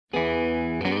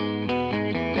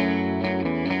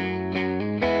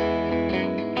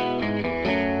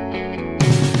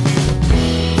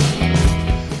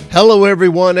Hello,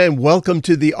 everyone, and welcome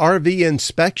to the RV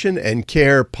Inspection and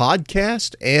Care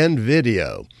podcast and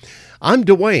video. I'm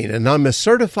Dwayne, and I'm a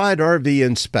certified RV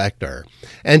inspector.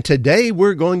 And today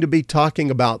we're going to be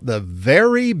talking about the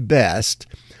very best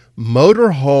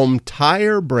motorhome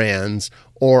tire brands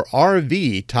or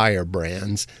RV tire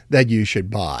brands that you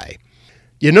should buy.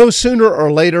 You know, sooner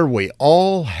or later, we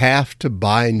all have to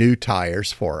buy new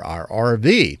tires for our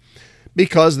RV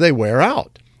because they wear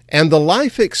out. And the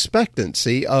life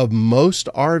expectancy of most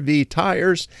RV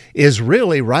tires is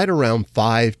really right around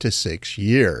 5 to 6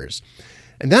 years.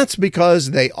 And that's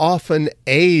because they often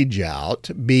age out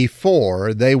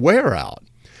before they wear out.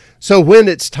 So when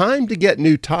it's time to get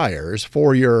new tires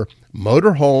for your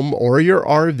motorhome or your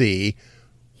RV,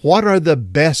 what are the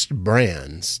best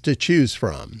brands to choose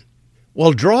from?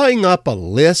 Well, drawing up a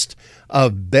list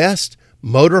of best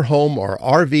motorhome or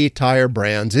RV tire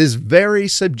brands is very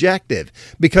subjective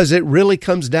because it really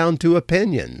comes down to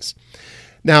opinions.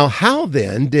 Now, how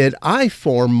then did I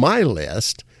form my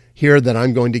list here that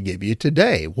I'm going to give you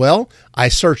today? Well, I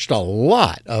searched a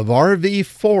lot of RV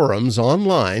forums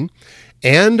online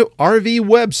and RV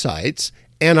websites,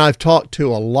 and I've talked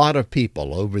to a lot of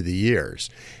people over the years.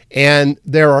 And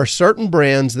there are certain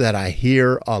brands that I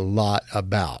hear a lot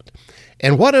about.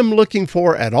 And what I'm looking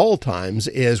for at all times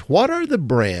is what are the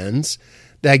brands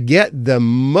that get the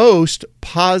most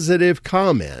positive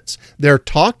comments? They're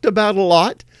talked about a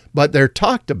lot, but they're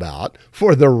talked about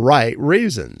for the right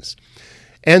reasons.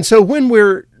 And so when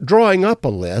we're drawing up a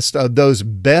list of those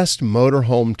best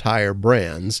motorhome tire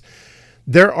brands,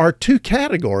 there are two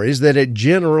categories that it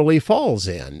generally falls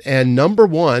in. And number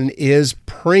one is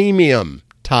premium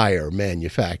tire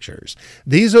manufacturers.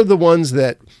 These are the ones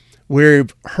that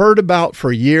we've heard about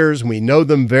for years. We know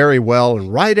them very well.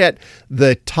 And right at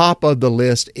the top of the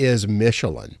list is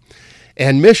Michelin.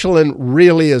 And Michelin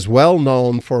really is well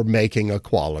known for making a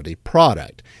quality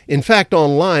product. In fact,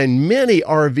 online, many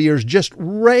RVers just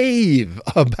rave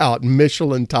about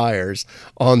Michelin tires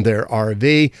on their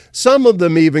RV. Some of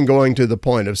them even going to the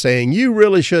point of saying, you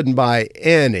really shouldn't buy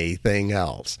anything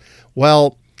else.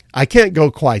 Well, I can't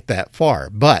go quite that far,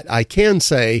 but I can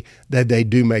say that they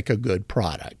do make a good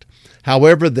product.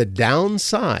 However, the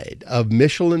downside of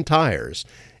Michelin tires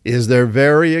is they're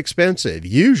very expensive,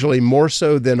 usually more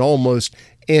so than almost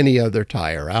any other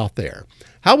tire out there.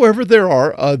 However, there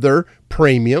are other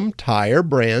premium tire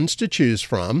brands to choose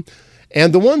from,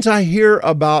 and the ones I hear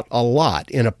about a lot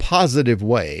in a positive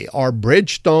way are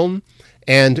Bridgestone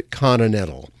and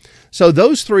Continental. So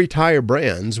those three tire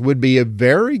brands would be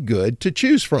very good to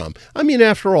choose from. I mean,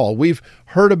 after all, we've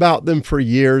heard about them for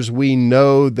years. We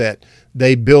know that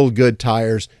they build good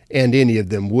tires, and any of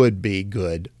them would be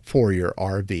good for your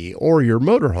RV or your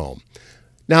motorhome.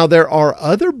 Now, there are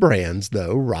other brands,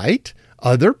 though, right?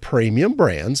 Other premium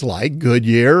brands like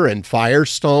Goodyear and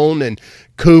Firestone and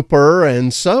Cooper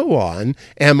and so on.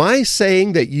 Am I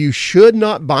saying that you should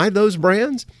not buy those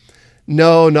brands?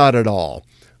 No, not at all.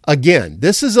 Again,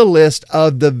 this is a list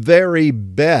of the very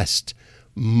best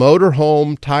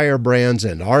motorhome tire brands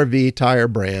and RV tire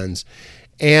brands.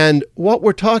 And what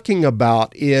we're talking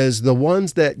about is the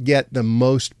ones that get the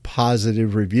most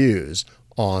positive reviews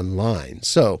online.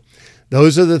 So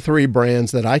those are the three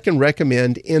brands that I can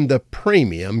recommend in the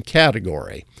premium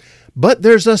category. But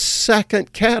there's a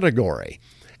second category,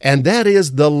 and that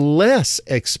is the less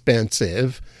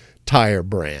expensive tire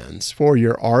brands for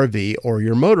your RV or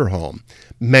your motorhome.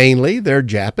 Mainly, they're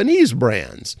Japanese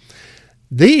brands.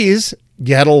 These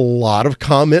get a lot of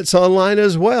comments online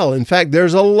as well. In fact,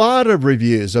 there's a lot of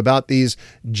reviews about these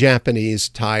Japanese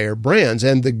tire brands.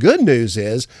 And the good news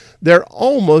is they're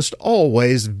almost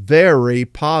always very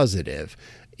positive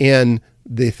in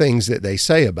the things that they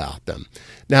say about them.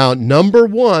 Now, number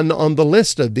one on the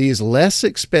list of these less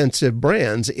expensive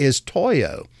brands is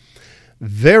Toyo.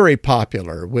 Very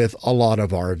popular with a lot of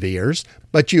RVers,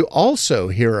 but you also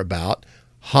hear about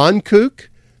Hankook,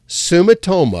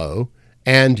 Sumitomo,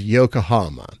 and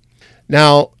Yokohama.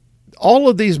 Now, all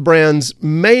of these brands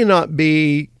may not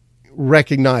be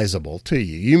recognizable to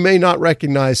you. You may not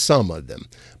recognize some of them,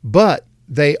 but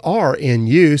they are in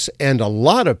use and a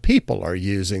lot of people are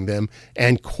using them,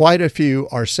 and quite a few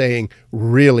are saying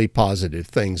really positive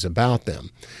things about them.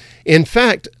 In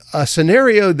fact, a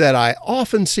scenario that I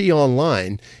often see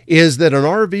online is that an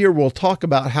RVer will talk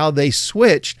about how they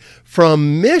switched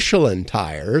from Michelin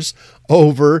tires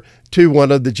over to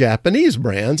one of the Japanese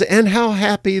brands and how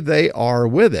happy they are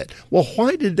with it. Well,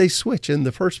 why did they switch in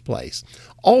the first place?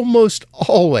 almost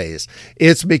always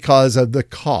it's because of the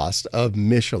cost of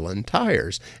Michelin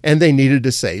tires, and they needed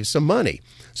to save some money.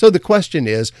 So the question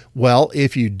is, well,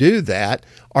 if you do that,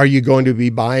 are you going to be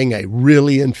buying a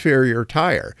really inferior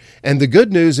tire? And the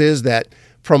good news is that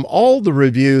from all the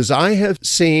reviews I have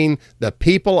seen, the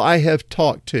people I have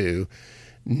talked to,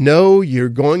 know you're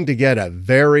going to get a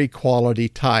very quality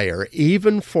tire,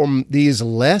 even from these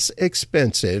less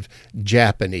expensive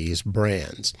Japanese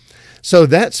brands. So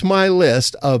that's my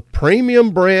list of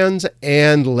premium brands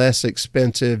and less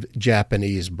expensive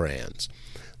Japanese brands.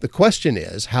 The question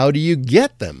is, how do you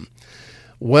get them?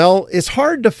 Well, it's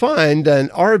hard to find an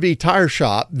RV tire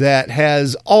shop that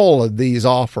has all of these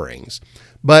offerings,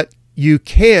 but you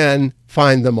can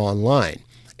find them online.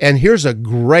 And here's a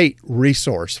great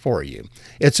resource for you.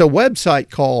 It's a website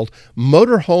called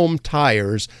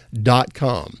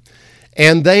motorhometires.com.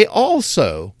 And they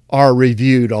also are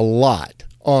reviewed a lot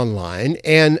online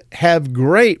and have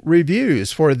great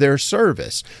reviews for their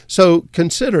service. So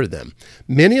consider them.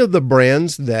 Many of the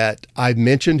brands that I've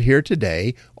mentioned here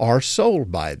today are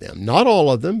sold by them. Not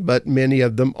all of them, but many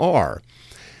of them are.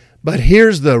 But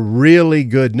here's the really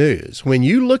good news. When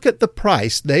you look at the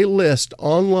price they list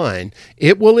online,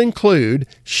 it will include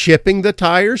shipping the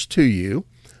tires to you,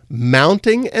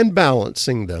 mounting and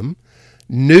balancing them,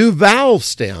 new valve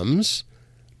stems,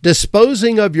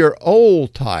 disposing of your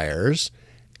old tires,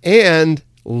 and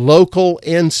local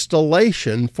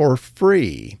installation for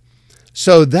free.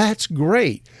 So that's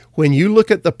great. When you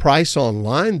look at the price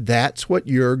online, that's what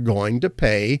you're going to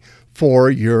pay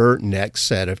for your next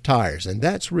set of tires, and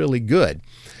that's really good.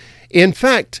 In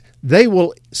fact, they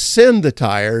will send the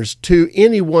tires to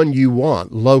anyone you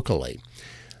want locally.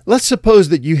 Let's suppose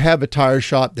that you have a tire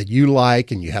shop that you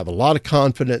like and you have a lot of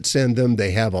confidence in them.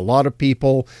 They have a lot of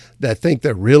people that think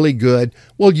they're really good.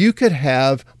 Well, you could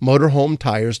have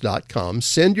motorhometires.com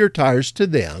send your tires to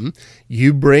them.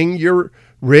 You bring your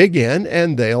rig in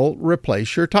and they'll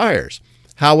replace your tires.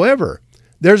 However,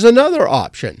 there's another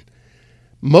option.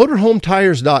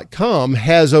 motorhometires.com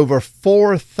has over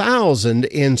 4,000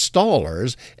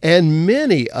 installers, and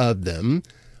many of them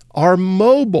are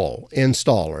mobile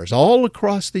installers all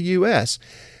across the U.S.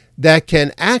 that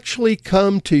can actually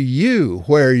come to you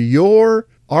where your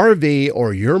RV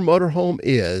or your motorhome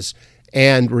is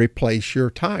and replace your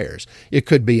tires. It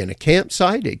could be in a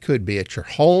campsite, it could be at your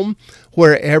home,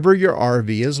 wherever your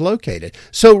RV is located.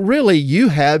 So really, you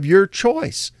have your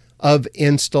choice of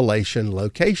installation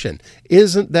location.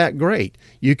 Isn't that great?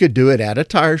 You could do it at a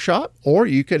tire shop, or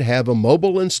you could have a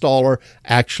mobile installer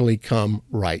actually come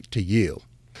right to you.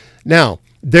 Now,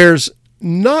 there's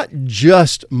not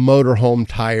just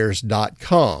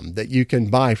motorhometires.com that you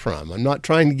can buy from. I'm not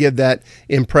trying to give that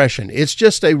impression. It's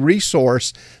just a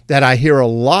resource that I hear a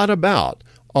lot about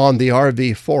on the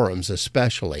RV forums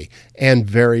especially, and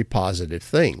very positive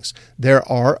things. There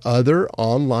are other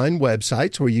online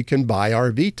websites where you can buy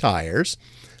RV tires,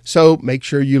 so make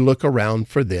sure you look around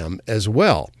for them as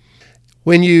well.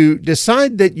 When you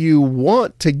decide that you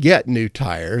want to get new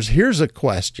tires, here's a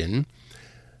question.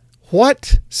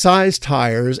 What size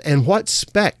tires and what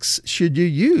specs should you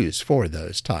use for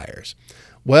those tires?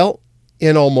 Well,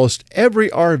 in almost every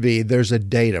RV, there's a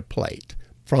data plate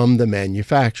from the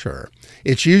manufacturer.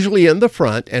 It's usually in the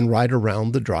front and right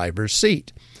around the driver's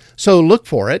seat. So look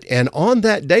for it, and on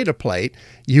that data plate,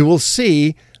 you will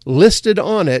see listed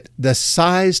on it the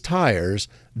size tires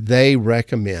they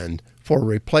recommend for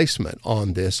replacement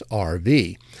on this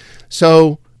RV.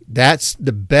 So that's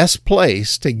the best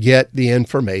place to get the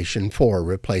information for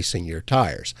replacing your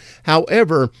tires.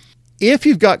 However, if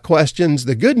you've got questions,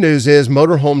 the good news is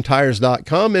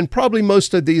motorhometires.com and probably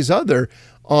most of these other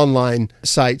online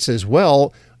sites as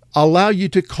well allow you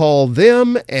to call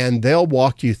them and they'll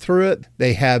walk you through it.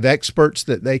 They have experts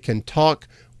that they can talk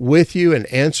with you and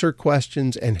answer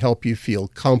questions and help you feel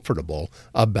comfortable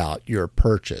about your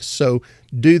purchase. So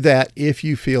do that if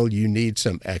you feel you need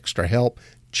some extra help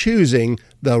choosing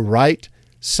the right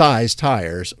size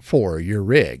tires for your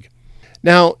rig.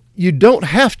 Now, you don't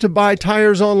have to buy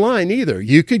tires online either.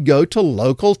 You could go to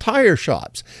local tire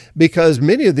shops because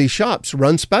many of these shops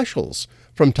run specials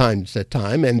from time to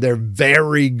time, and they're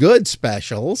very good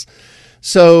specials.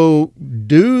 So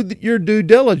do your due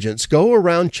diligence. Go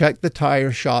around, check the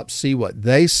tire shops, see what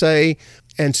they say,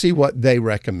 and see what they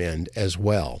recommend as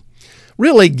well.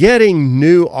 Really, getting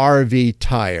new RV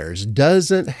tires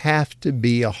doesn't have to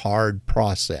be a hard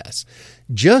process.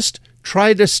 Just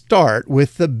try to start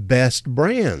with the best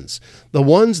brands, the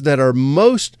ones that are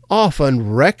most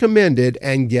often recommended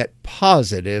and get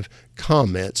positive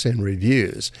comments and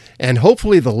reviews. And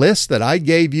hopefully the list that I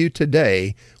gave you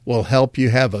today will help you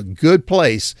have a good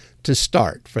place to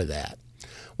start for that.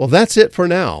 Well, that's it for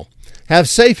now. Have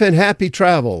safe and happy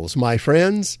travels, my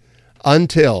friends.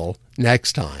 Until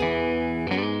next time.